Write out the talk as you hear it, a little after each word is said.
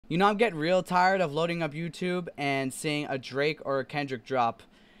You know, I'm getting real tired of loading up YouTube and seeing a Drake or a Kendrick drop.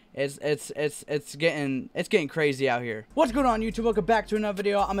 It's getting crazy out here. What's going on, YouTube? Welcome back to another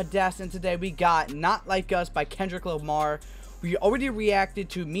video. I'm a DISS, and today we got Not Like Us by Kendrick Lamar. We already reacted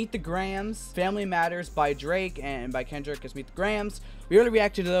to Meet the Grams, Family Matters by Drake, and by Kendrick is Meet the Grams. We already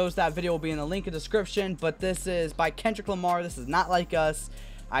reacted to those. That video will be in the link in the description, but this is by Kendrick Lamar. This is Not Like Us.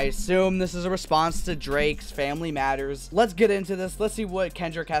 I assume this is a response to Drake's Family Matters. Let's get into this. Let's see what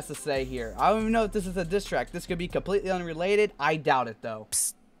Kendrick has to say here. I don't even know if this is a diss track. This could be completely unrelated. I doubt it, though.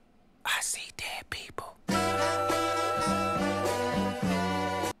 Psst. I see dead people.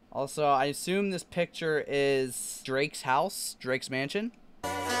 Also, I assume this picture is Drake's house, Drake's mansion.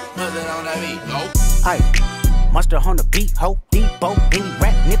 Aye, monster on the beat, ho, Debo, any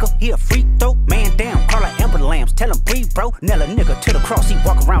rap nigga, he a freak throw, man down, call like Amber Lambs, tell him breathe, bro, nail a nigga to the cross, he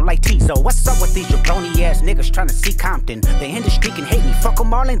walk around like Tizo. What's up with these jabroni ass niggas trying to see Compton? They in the street can hate me, fuck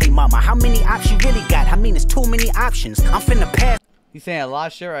them all and they mama. How many options you really got? I mean, it's too many options. I'm finna pass. He's saying a lot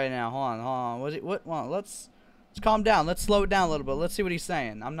of shit right now. Hold on. What? Well, let's calm down. Let's slow it down a little bit. Let's see what he's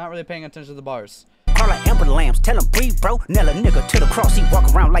saying. I'm not really paying attention to the bars. Call like Amber Lambs, tell him breathe, bro, nail a nigga to the cross, he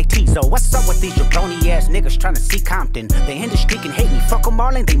walk around like Tizo. What's up with these jabroni ass niggas trying to see Compton? They in the street can hate me, fuck them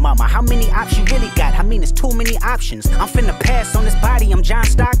all and they mama. How many options you really got? I mean, it's too many options. I'm finna pass on this body, I'm John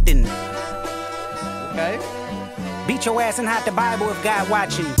Stockton. Okay. Beat your ass and hide the Bible if God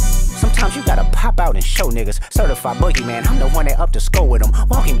watching. Sometimes you gotta pop out and show niggas. Certified boogeyman, I'm the one that up to score with him.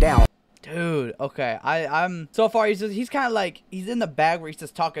 Walk him down. Dude, okay. I'm so far he's kind of like he's in the bag where he's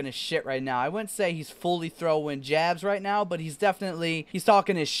just talking his shit right now. I wouldn't say he's fully throwing jabs right now, but he's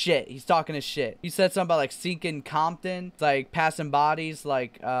talking his shit. He's talking his shit. He said something about like sinking Compton, it's like passing bodies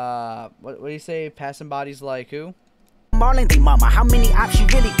like what do you say? Passing bodies like who? Marlon, they mama. How many options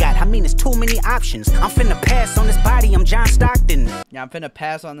you really got? I mean, it's too many options. I'm finna pass on this body, I'm John Stockton. Yeah, I'm finna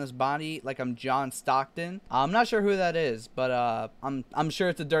pass on this body like I'm John Stockton. I'm not sure who that is, but I'm sure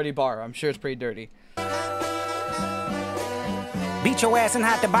it's a dirty bar. I'm sure it's pretty dirty. Beat your ass and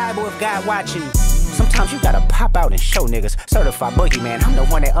hide the Bible if God watching. Sometimes you gotta pop out and show niggas. Certified boogeyman, I'm the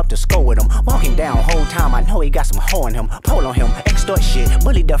one that up to score with him. Walk him down whole time, I know he got some hoe in him. Pole on him, extort shit,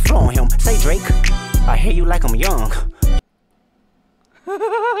 bully the flow on him. Say Drake, I hear you like I'm young.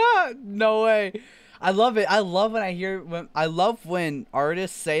 No way. I love it. I love when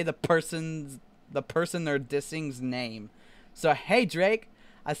artists say the person they're dissing's name. So hey Drake,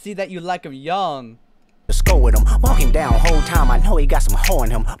 I see that you like him young. Let's go with him. Walk him down whole time, I know he got some hoe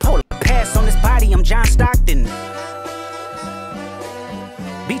in him. Pull pass on this body, I'm John Stockton.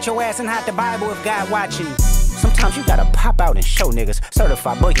 Beat your ass and hide the Bible if God watching. Sometimes you gotta pop out and show niggas.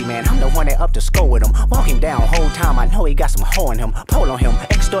 Certified boogeyman, I'm the one that up to score with him. Walk him down whole time, I know he got some hoe in him. Pole on him,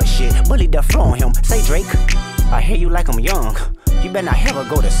 extort shit, bully the flow on him. Say Drake, I hear you like I'm young. You better not ever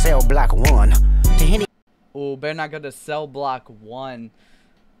go to cell block 1. Oh, better not go to cell block 1.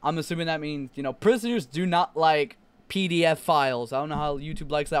 I'm assuming that means, you know, prisoners do not like PDF files. I don't know how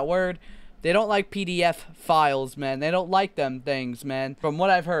YouTube likes that word. They don't like PDF files, man. They don't like them things, man. From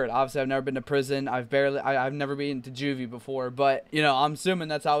what I've heard, obviously I've never been to prison. I've never been to juvie before, but you know, I'm assuming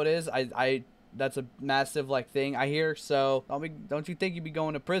that's how it is. That's a massive like thing I hear. So don't you think you'd be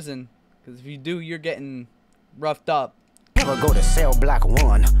going to prison? Because if you do, you're getting roughed up. Never go to cell block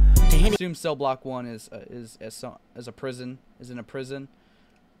 1. I assume cell block 1 is a prison. Is in a prison.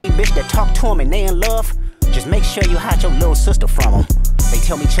 Bitch that talk to him and they in love. Just make sure you hide your little sister from him. They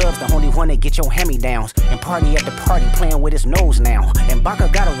tell me Chubb's the only one that get your hand-me-downs. And party at the party playing with his nose now. And Baka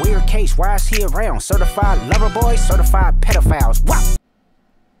got a weird case, why is he around? Certified lover boys, certified pedophiles. What?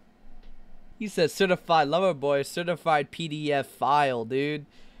 He said certified lover boy, certified PDF file, dude.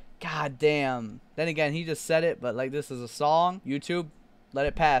 God damn. Then again, he just said it, but like this is a song. YouTube, let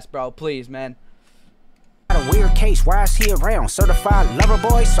it pass, bro. Please, man. Got a weird case, why is he around? Certified lover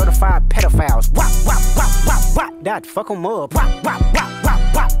boys, certified pedophiles. What? That fuck him up. What?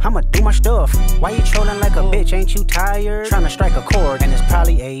 I'ma do my stuff. Why you trolling like a bitch? Ain't you tired? Trying to strike a chord, and it's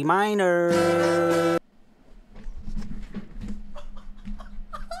probably A minor.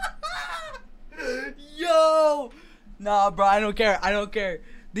 Yo! Nah, bro, I don't care.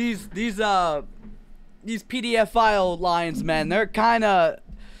 These PDF file lines, man, they're kinda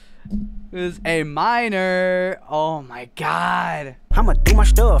is a minor. Oh my god. I'ma do my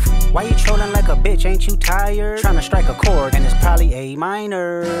stuff. Why you trolling like a bitch? Ain't you tired? Trying to strike a chord, and it's probably A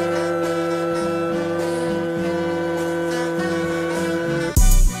minor.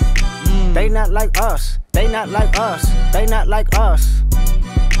 They not like us. They not like us. They not like us.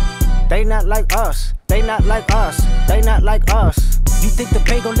 They not like us. They not like us. They not like us. You think the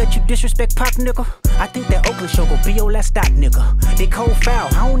Bay gon' let you disrespect Pop, nigga? I think that Oakland show gon' be your last stop, nigga. They cold foul,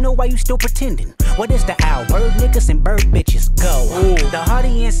 I don't know why you still pretending. What is the owl? Bird niggas and bird bitches, go. Ooh. The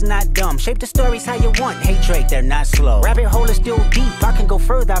audience not dumb, shape the stories how you want. Hey Drake, they're not slow. Rabbit hole is still deep, I can go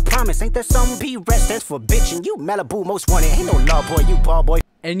further, I promise. Ain't that something? P-Rest stands for bitch, and you Malibu most wanted. Ain't no law boy, you ball boy.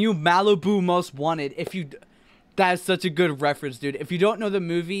 And you Malibu most wanted. That's such a good reference, dude. If you don't know the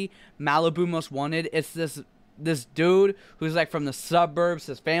movie Malibu Most Wanted, it's this dude who's like from the suburbs.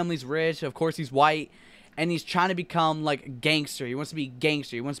 His family's rich, of course he's white, and he's trying to become like a gangster. He wants to be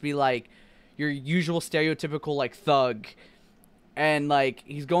gangster. He wants to be like your usual stereotypical like thug, and like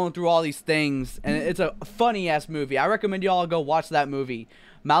he's going through all these things, and it's a funny ass movie. I recommend y'all go watch that movie.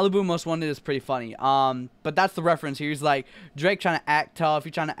 Malibu Most Wanted is pretty funny. But that's the reference here. He's like Drake trying to act tough.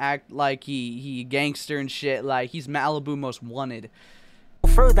 He's trying to act like he gangster and shit. Like he's Malibu Most Wanted.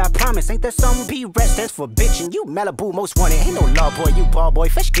 Further, I promise. Ain't that something? P-Rest stands for bitch, and you Malibu Most Wanted. Ain't no law boy, you ball boy.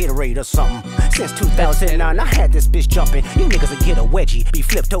 Fresh Gatorade or something. Since 2009, I had this bitch jumping. You niggas will get a wedgie, be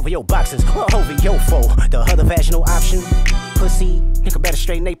flipped over your boxes, or over your foe. The other vaginal option, pussy. Nigga better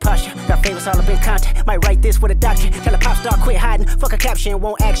straighten they posture. Got favorites all up in contact. Might write this with a doctrine. Tell a pop star quit hiding. Fuck a caption,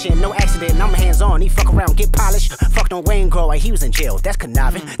 won't action. No accident, I'm hands on. He fuck around, get polished. Fucked on Wayne Grow, he was in jail. That's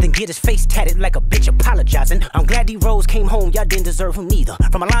conniving. Then get his face tatted like a bitch apologizing. I'm glad D-Rose came home. Y'all didn't deserve him neither.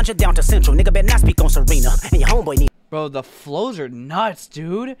 From Alondra down to Central, nigga better not speak on Serena. And your homeboy need. Bro, the flows are nuts,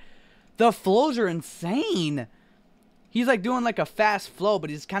 dude. The flows are insane. He's like doing like a fast flow,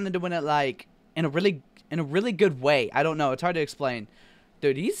 but he's kind of doing it like in a really good way. I don't know. It's hard to explain.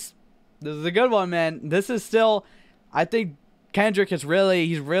 Dude, this is a good one, man. This is still, I think Kendrick is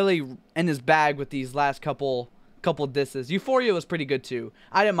he's really in his bag with these last couple disses. Euphoria was pretty good too.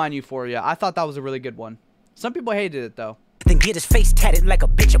 I didn't mind Euphoria. I thought that was a really good one. Some people hated it though. Then get his face tatted like a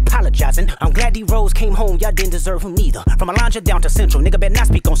bitch apologizing. I'm glad D-Rose came home, y'all didn't deserve him neither. From Alondra down to Central, nigga better not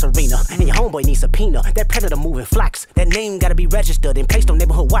speak on Serena. And your homeboy needs subpoena. That predator moving flocks. That name gotta be registered and placed on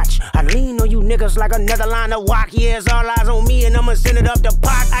neighborhood watch. I lean on you niggas like another line of walk. Yeah, it's all eyes on me and I'ma send it up the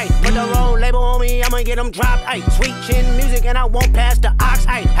pot. Ay, put the roll label on me, I'ma get them dropped. Ay, sweet chin music and I won't pass the ox.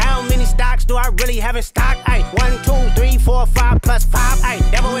 Ay, how many stocks do I really have in stock? Ay, 1, 2, 3, 4, 5 plus 5. Ay,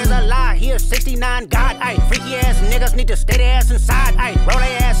 devil is a lie, here 69 God. Ay, freaky ass niggas need to stay their ass inside. Ay, roll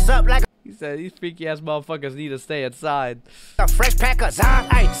their ass up like he said these freaky ass motherfuckers need to stay inside. A fresh pack of Zod.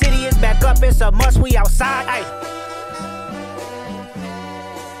 Ay, city is back up, it's a must, we outside. Ay.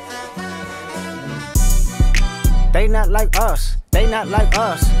 They not like us. They not like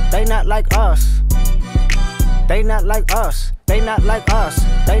us. They not like us. They not like us. They not like us.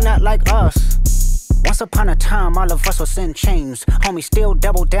 They not like us. Once upon a time, all of us was in chains. Homie still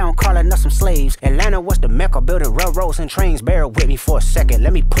double down, calling us some slaves. Atlanta was the mecca, building railroads and trains. Bear with me for a second,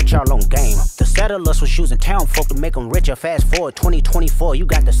 let me put y'all on game. The settlers was using town folk to make them richer. Fast forward 2024, you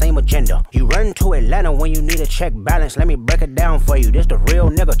got the same agenda. You run to Atlanta when you need a check balance. Let me break it down for you, this the real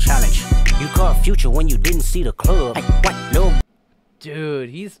nigga challenge. You caught Future when you didn't see the club. Hey, what, little?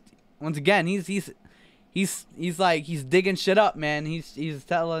 Dude, once again, he's digging shit up, man. He's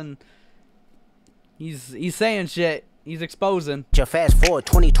telling. He's saying shit. He's exposing. Fast forward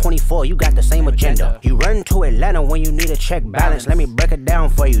 2024, you got the same agenda. You run to Atlanta when you need a check balance. Let me break it down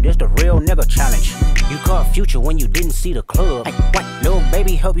for you. This the real nigga challenge. You caught Future when you didn't see the club. Hey, what, little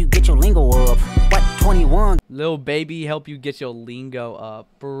baby, help you get your lingo up? What, 21? Little baby, help you get your lingo up,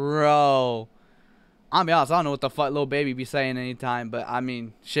 bro. I'll be honest, I don't know what the fuck Lil Baby be saying anytime, but I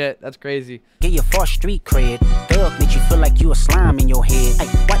mean, shit, that's crazy. Get your first street cred. Thug makes you feel like you a slime in your head. Hey,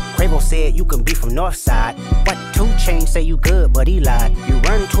 what Quavo said you can be from Northside. What 2 Chainz say you good, but he lied. You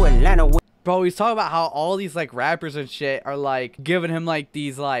run to Atlanta with. Bro, he's talking about how all these like rappers and shit are like giving him like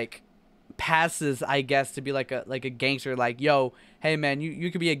these like passes, I guess, to be like a gangster. Like, yo, hey man,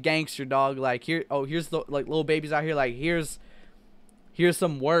 you could be a gangster, dog. Like here's the like Lil Baby's out here. Like here's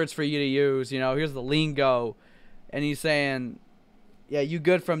some words for you to use, you know, here's the lingo. And he's saying, yeah, you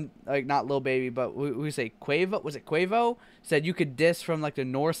good from, like, not Lil Baby, but we say Quavo, was it Quavo? Said you could diss from, like, the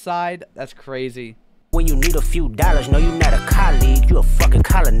north side. That's crazy. When you need a few dollars, no, you're not a colleague, you a fucking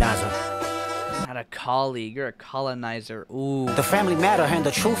colonizer. Not a colleague, you're a colonizer. Ooh. The family matter and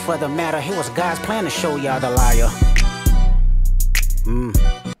the truth of the matter, here was God's plan to show y'all the liar.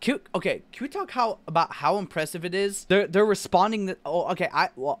 Okay, can we talk about how impressive it is? They're responding.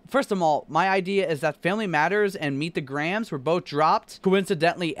 Well, first of all, my idea is that Family Matters and Meet the Grams were both dropped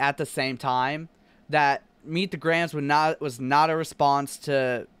coincidentally at the same time. That Meet the Grams was not a response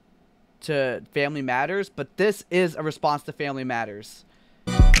to Family Matters, but this is a response to Family Matters.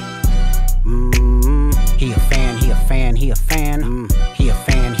 He a fan, he a fan, he a fan. He a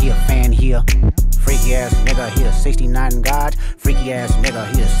fan, he a fan, he a Freaky ass nigga, he a 69 God. Freaky ass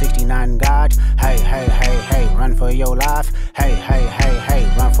nigga, he a 69 God. Hey, hey, hey, hey, run for your life. Hey, hey, hey,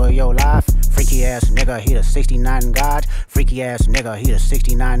 hey, run for your life. Freaky ass nigga, he a 69 God. Freaky ass nigga, he a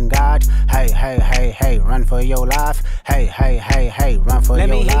 69 God. Hey, hey, hey, hey, run for your life. Hey, hey, hey, hey, run for your life.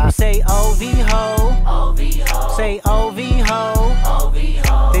 Let me hear you say OV ho. OV ho. Say OV ho. OV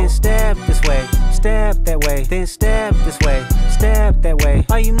ho. Then step this way, step that way. Then step this way, step that way.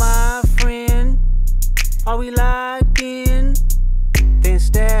 Are you my friend? Are we locked in? Then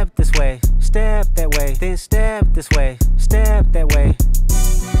step this way, step that way. Then step this way, step that way.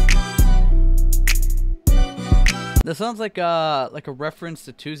 This sounds like a reference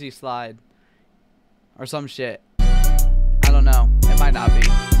to Tuesday Slide or some shit. I don't know. It might not be.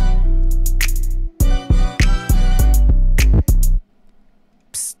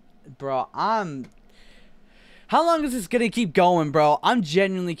 Psst, bro, how long is this gonna keep going, bro? I'm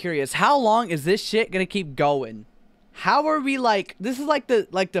genuinely curious. How long is this shit gonna keep going? How are we like? This is like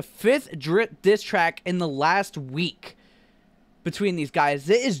the fifth diss track in the last week between these guys.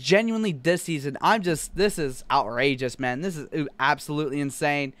 It is genuinely this season. This is outrageous, man. This is absolutely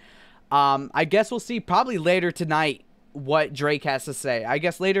insane. I guess we'll see probably later tonight what Drake has to say. I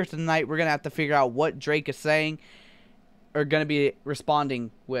guess later tonight we're gonna have to figure out what Drake is saying or gonna be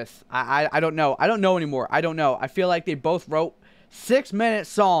responding with. I don't know. I don't know anymore. I don't know. I feel like they both wrote 6-minute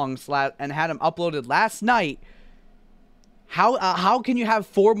songs and had them uploaded last night. How can you have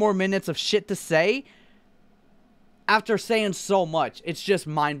 4 more minutes of shit to say after saying so much? It's just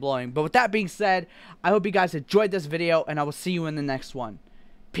mind-blowing. But with that being said, I hope you guys enjoyed this video, and I will see you in the next one.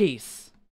 Peace.